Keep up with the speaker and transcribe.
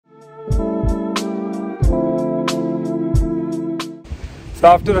So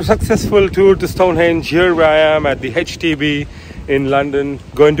after a successful tour to Stonehenge, here I am at the HTB in London,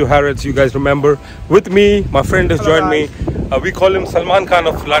 going to Harrods. You guys remember? With me, my friend has joined me. We call him Salman Khan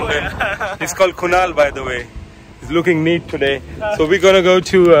of London. He's called Kunal, by the way. He's looking neat today. So we're gonna go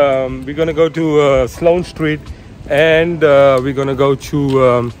to Sloane Street, and we're gonna go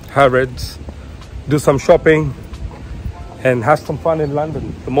to Harrods, do some shopping, and have some fun in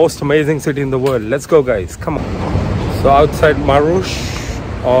London, the most amazing city in the world. Let's go, guys. Come on. So outside Marouche,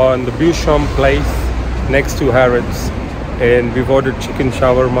 on the Bouchon place next to Harrods, and we've ordered chicken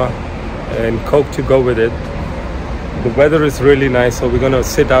shawarma and Coke to go with it. The weather is really nice, so we're gonna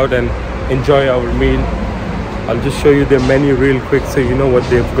sit out and enjoy our meal. I'll just show you their menu real quick so you know what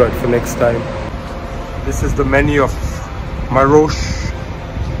they've got for next time. This is the menu of Marouche,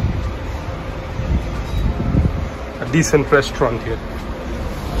 a decent restaurant here.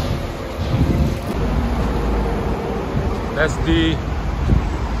 That's the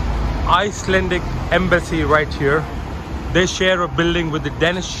Icelandic embassy right here. They share a building with the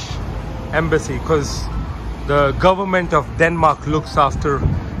Danish embassy because the government of Denmark looks after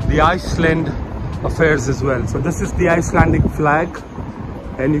the Iceland affairs as well. So this is the Icelandic flag,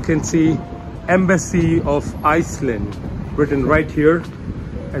 and you can see Embassy of Iceland written right here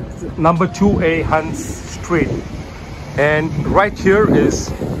at number 2A Hans Street. And right here is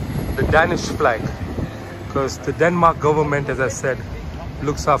the Danish flag, because the Denmark government, as I said,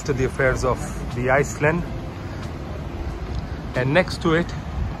 looks after the affairs of the Iceland. And next to it,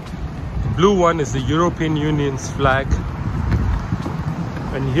 the blue one is the European Union's flag,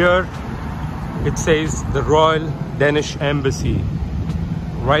 and here it says the Royal Danish Embassy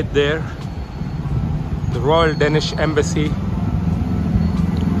right there, the Royal Danish Embassy.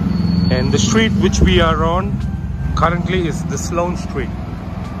 And the street which we are on currently is the Sloane Street.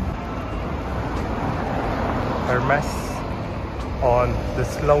 Hermes on the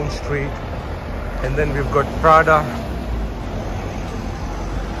Sloane Street. And then we've got Prada.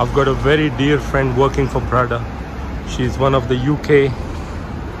 I've got a very dear friend working for Prada. She's one of the UK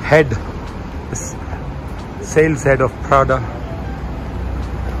sales head of Prada.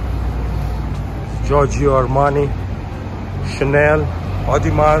 Giorgio Armani, Chanel,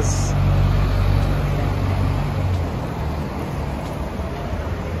 Audimas.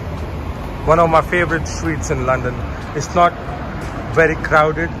 One of my favorite streets in London. It's not very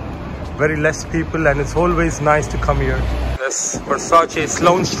crowded, very less people, and it's always nice to come here. This Versace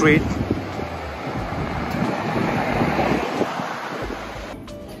Sloane Street.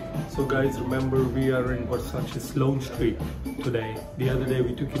 So guys, remember we are in Versace Sloane Street today. The other day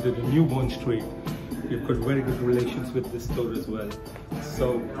we took you to the Newborn Street. We've got very good relations with this store as well.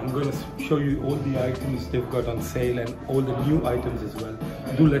 So I'm going to show you all the items they've got on sale and all the new items as well.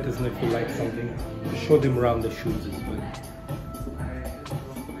 Do let us know if you like something. Show them around the shoes as well.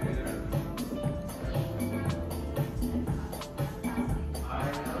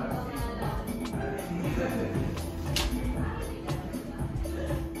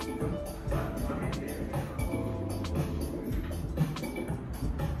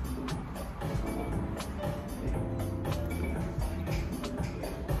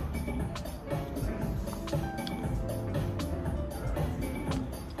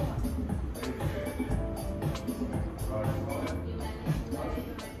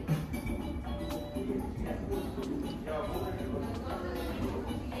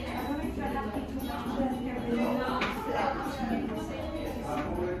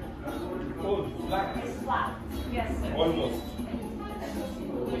 Yes. Almost.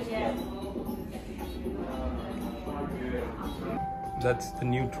 That's the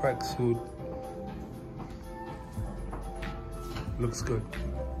new tracksuit. Looks good.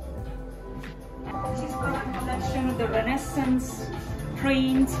 She's got a collection of the Renaissance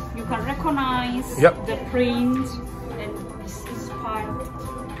print. You can recognize the print, and this is part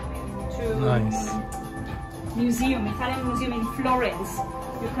to museum, Italian museum in Florence.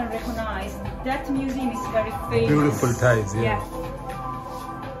 You can recognize that museum is very famous. Beautiful ties, yeah.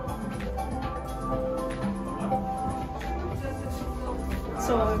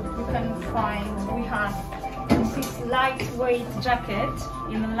 So you can find, we have this lightweight jacket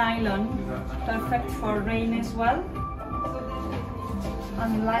in nylon, perfect for rain as well.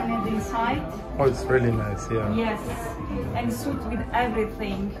 And lined inside. Oh, it's really nice, yeah. Yes, and suit with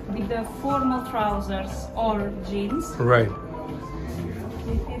everything, with the formal trousers or jeans. Right.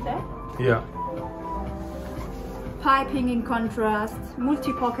 You see that? Yeah. Piping in contrast,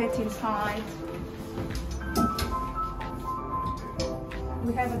 multi-pocket inside.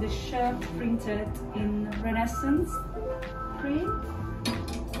 We have the shirt printed in Renaissance print.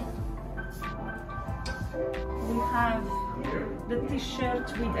 We have the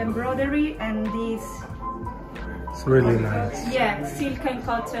t-shirt with embroidery and this. It's really nice. Yeah, silk and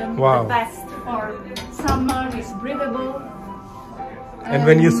cotton. Wow. The best for summer. It's breathable. And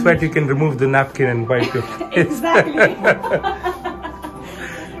when you sweat, you can remove the napkin and wipe your face. Exactly.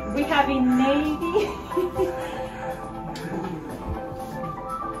 We have in navy.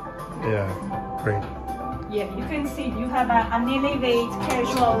 Yeah, great. Yeah, you can see you have an elevate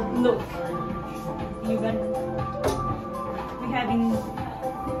casual look. Even we have in,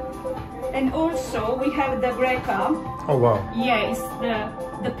 and also we have the greca. Oh wow. Yeah, it's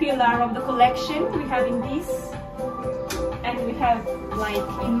the pillar of the collection. We have in this, and we have like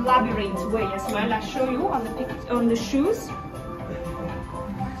in labyrinth way as well. I'll show you on the shoes.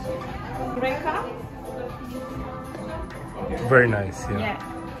 Greca. Very nice. Yeah. Yeah.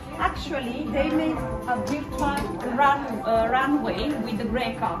 Actually, they made a virtual runway with the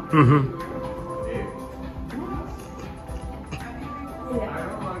greca. Yeah.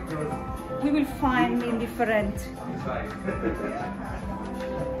 We will find in different.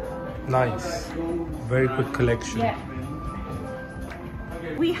 Nice. Very good collection. Yeah.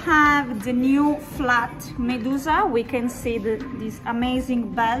 We have the new flat Medusa. We can see this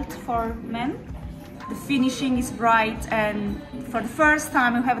amazing belt for men. The finishing is bright, and for the first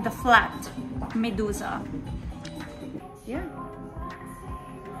time we have the flat Medusa. Yeah.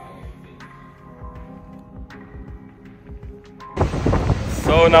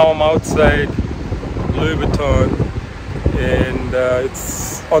 So now I'm outside Louis Vuitton, and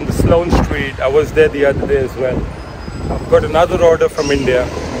it's on the Sloane Street. I was there the other day as well. I've got another order from India,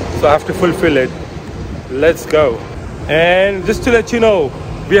 so I have to fulfill it. Let's go. And just to let you know,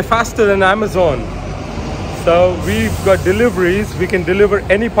 we are faster than Amazon. So we've got deliveries. We can deliver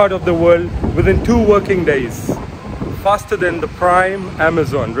any part of the world within 2 working days. Faster than the Prime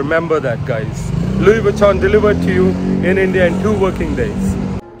Amazon. Remember that, guys. Louis Vuitton delivered to you in India in 2 working days.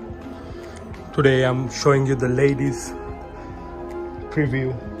 Today I'm showing you the ladies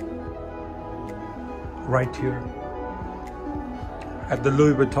preview right here at the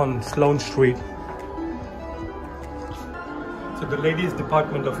Louis Vuitton Sloane Street. So the ladies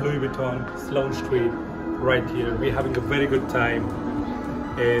department of Louis Vuitton Sloane Street right here. We're having a very good time,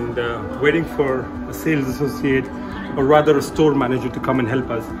 and waiting for a sales associate, or rather a store manager, to come and help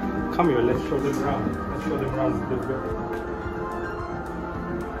us. Come here, let's show them around. Let's show them around the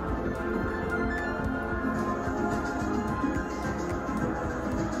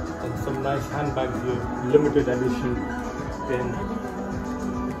and some nice handbags here, limited edition. Then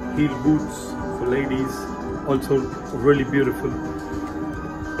heel boots for ladies, also really beautiful.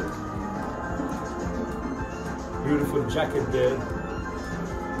 Beautiful jacket there.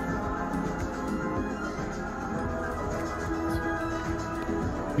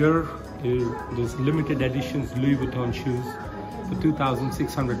 Here there's limited editions Louis Vuitton shoes for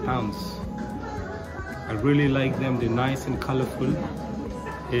 £2,600. I really like them. They're nice and colorful,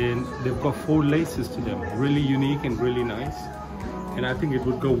 and they've got 4 laces to them. Really unique and really nice. And I think it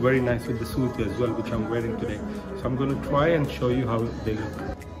would go very nice with the suit as well, which I'm wearing today. So I'm going to try and show you how they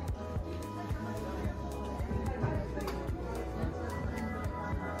look.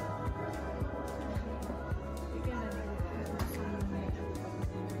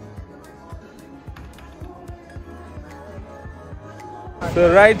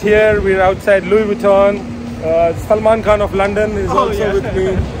 So right here we're outside Louis Vuitton. Salman Khan of London is also with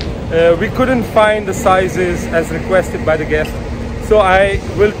me. We couldn't find the sizes as requested by the guest, so I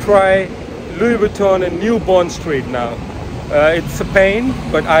will try Louis Vuitton in New Bond Street now. It's a pain,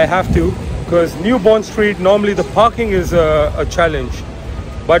 but I have to, because New Bond Street, normally the parking is a challenge,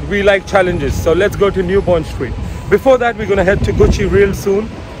 but we like challenges. So let's go to New Bond Street. Before that, we're going to head to Gucci real soon.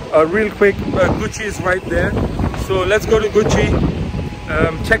 Real quick, Gucci is right there. So let's go to Gucci.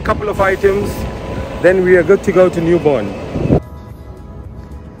 Check a couple of items, then we are good to go to New Bond.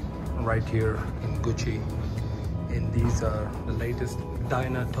 Right here in Gucci, and these are the latest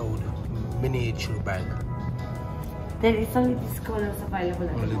Diana Toad miniature bag. There is only these colors available.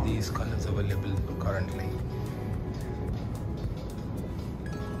 Only these colors available currently.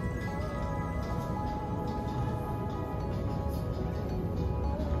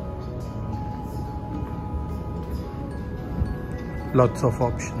 Lots of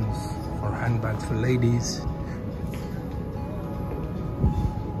options for handbags for ladies.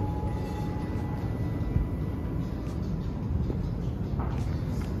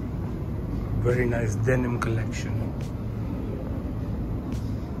 Very nice denim collection.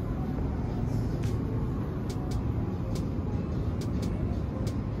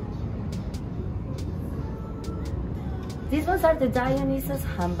 This these ones are the Dionysus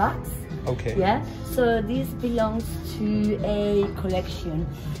handbags. Okay. Yeah, so this belongs to a collection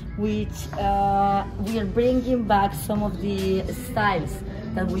which we are bringing back some of the styles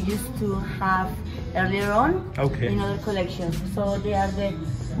that we used to have earlier on in other collections. So they are the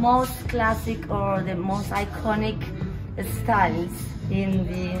most classic or the most iconic styles in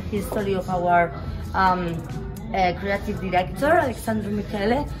the history of our creative director, Alexandru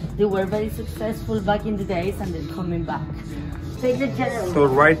Michele. They were very successful back in the days and they're coming back. Take the general. So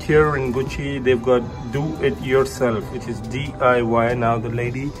right here in Gucci, they've got do it yourself, which is DIY. Now the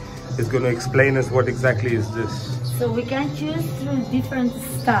lady is going to explain us what exactly is this. So we can choose through different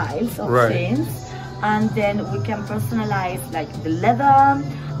styles of jeans, and then we can personalize like the leather.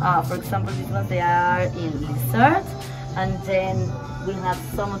 For example, these ones, they are in lizard, and then we have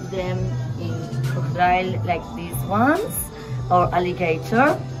some of them in crocodile like these ones, or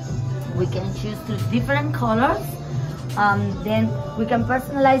alligator. We can choose through different colors. Then we can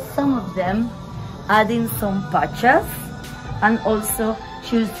personalize some of them, adding some patches, and also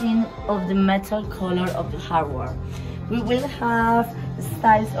choosing of the metal color of the hardware. We will have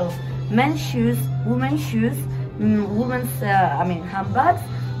styles of men's shoes, women's shoes, handbags,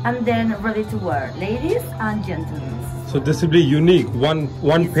 and then ready to wear, ladies and gentlemen. So this will be unique, one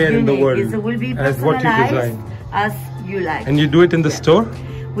pair in the world, it will be as what you design, as you like. And you do it in the store?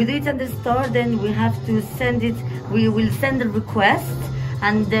 We do it in the store, then we have to send it, we will send a request,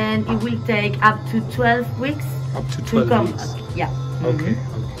 and then it will take up to 12 weeks to 12 weeks. Yeah. Okay.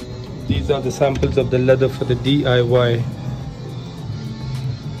 These are the samples of the leather for the DIY.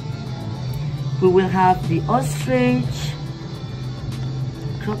 We will have the ostrich,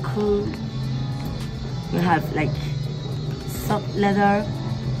 crocodile. We have like soft leather,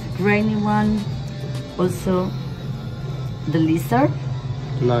 grainy one, also the lizard.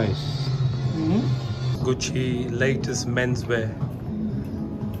 Nice. Gucci latest menswear.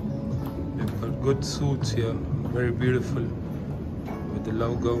 They've got good suits here, very beautiful, with the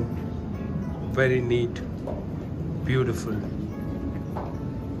logo. Very neat, beautiful.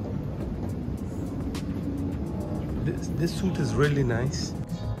 This suit is really nice.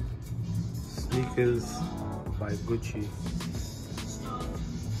 Sneakers by Gucci.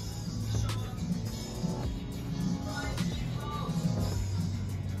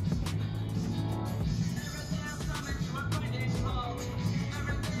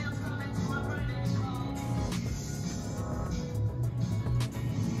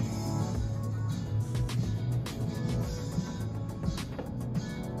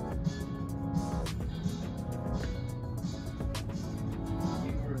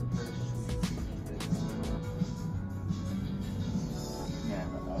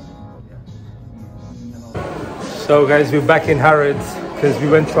 So guys, we're back in Harrods because we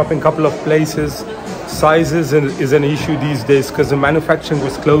went shopping a couple of places. Sizes is an issue these days because the manufacturing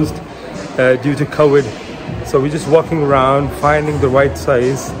was closed due to COVID. So we're just walking around finding the right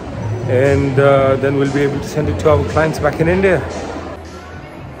size, and then we'll be able to send it to our clients back in India.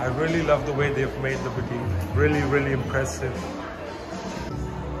 I really love the way they've made the boutique. Really impressive.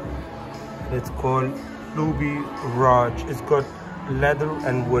 It's called louisvuitton. It's got leather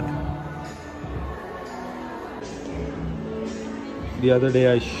and wood. The other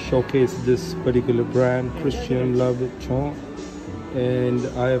day I showcased this particular brand, louisvuitton, and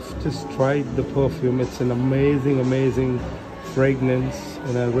I have just tried the perfume. It's an amazing fragrance,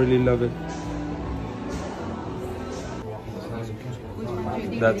 and I really love it.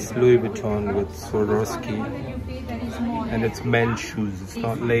 That's Louis Vuitton with Swarovski, and it's men's shoes. It's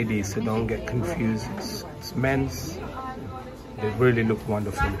not ladies, so don't get confused. It's men's. They really look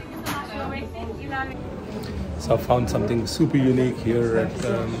wonderful. So I found something super unique here at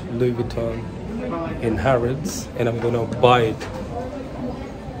Louis Vuitton in Harrods, and I'm gonna buy it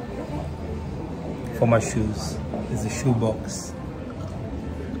for my shoes. It's a shoe box.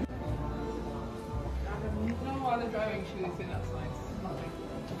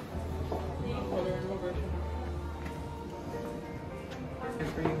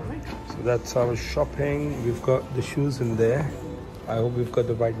 So that's our shopping. We've got the shoes in there. I hope we've got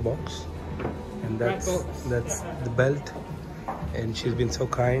the right box. And that's the belt, and she's been so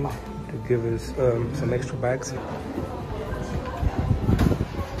kind to give us some extra bags.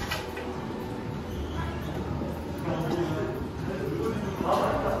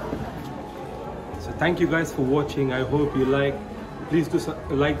 So thank you guys for watching. I hope you like. Please do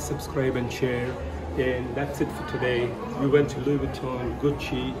like, subscribe and share. And that's it for today. We went to Louis Vuitton,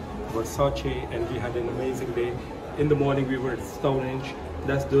 Gucci, Versace, and we had an amazing day. In the morning we were at Sloane.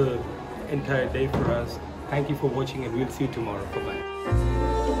 That's the entire day for us. Thank you for watching, and we'll see you tomorrow. Bye bye.